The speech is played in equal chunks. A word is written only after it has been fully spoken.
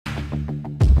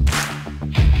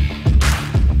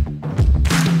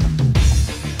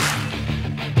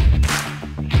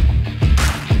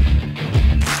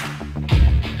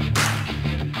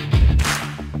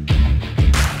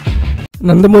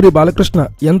నందమూరి బాలకృష్ణ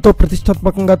ఎంతో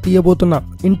ప్రతిష్టాత్మకంగా తీయబోతున్న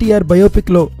ఎన్టీఆర్ బయోపిక్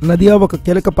లో నదియా ఒక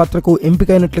కీలక పాత్రకు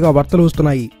ఎంపికైనట్లుగా వార్తలు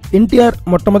వస్తున్నాయి. ఎన్టీఆర్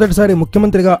మొట్టమొదటిసారి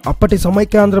ముఖ్యమంత్రిగా అప్పటి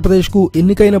సమైక్య ఆంధ్రప్రదేశ్ కు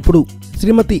ఎన్నికైనప్పుడు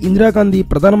శ్రీమతి ఇందిరాగాంధీ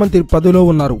ప్రధానమంత్రి పదవిలో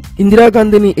ఉన్నారు.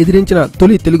 ఇందిరాగాంధీని ఎదిరించిన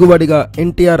తొలి తెలుగువాడిగా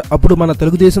ఎన్టీఆర్ అప్పుడు మన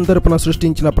తెలుగుదేశం తరపున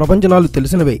సృష్టించిన ప్రపంచనాలు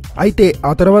తెలిసినవే. అయితే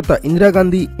ఆ తర్వాత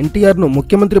ఇందిరాగాంధీ ఎన్టీఆర్ ను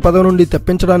ముఖ్యమంత్రి పదవి నుండి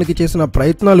తప్పించడానికి చేసిన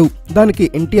ప్రయత్నాలు, దానికి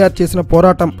ఎన్టీఆర్ చేసిన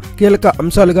పోరాటం కీలక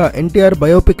అంశాలుగా ఎన్టీఆర్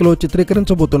బయోపిక్ లో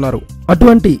చిత్రీకరించబోతున్నారు.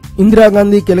 అటువంటి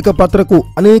ఇందిరాగాంధీ కీలక పాత్రకు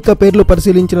అనేక పేర్లు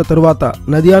పరిశీలించిన తరువాత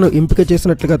నదియాను ఎంపిక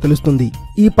చేసినట్లుగా తెలుస్తుంది.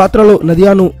 ఈ పాత్రలో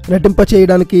నదియాను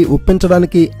నటింపచేయడానికి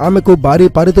ఒప్పించడానికి ఆమెకు భారీ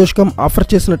పారితోషికం ఆఫర్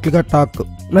చేసినట్లుగా టాక్.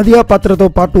 నదియా పాత్రతో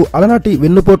పాటు అలనాటి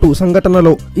వెన్నుపోటు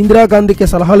సంఘటనలో ఇందిరాగాంధీకి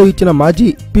సలహాలు ఇచ్చిన మాజీ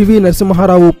పివి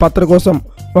నరసింహారావు పాత్ర కోసం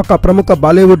ఒక ప్రముఖ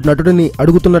బాలీవుడ్ నటుడిని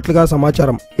అడుగుతున్నట్లుగా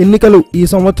సమాచారం. ఎన్నికలు ఈ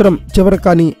సంవత్సరం చివర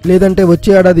కానీ లేదంటే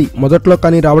వచ్చే ఏడాది మొదట్లో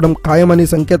కానీ రావడం ఖాయమని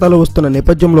సంకేతాలు వస్తున్న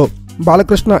నేపథ్యంలో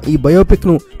బాలకృష్ణ ఈ బయోపిక్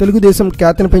ను తెలుగుదేశం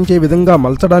ఖ్యాతిని పెంచే విధంగా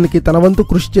మలచడానికి తన వంతు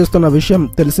కృషి చేస్తున్న విషయం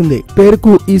తెలిసిందే.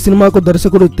 పేరుకు ఈ సినిమాకు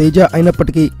దర్శకుడు తేజ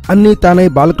అయినప్పటికీ అన్నీ తానై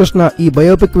బాలకృష్ణ ఈ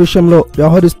బయోపిక్ విషయంలో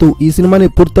వ్యవహరిస్తూ ఈ సినిమాని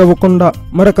పూర్తవ్వకుండా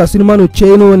మరొక సినిమాను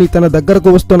చేయను అని తన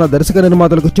దగ్గరకు వస్తున్న దర్శక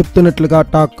నిర్మాతలకు చెప్తున్నట్లుగా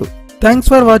talk.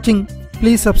 Thanks for watching.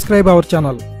 Please subscribe our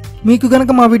channel. మీకు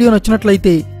గనక మా వీడియో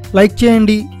నచ్చినట్లయితే లైక్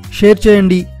చేయండి, షేర్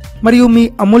చేయండి మరియు మీ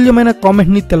అమూల్యమైన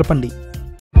కామెంట్ని తెలపండి.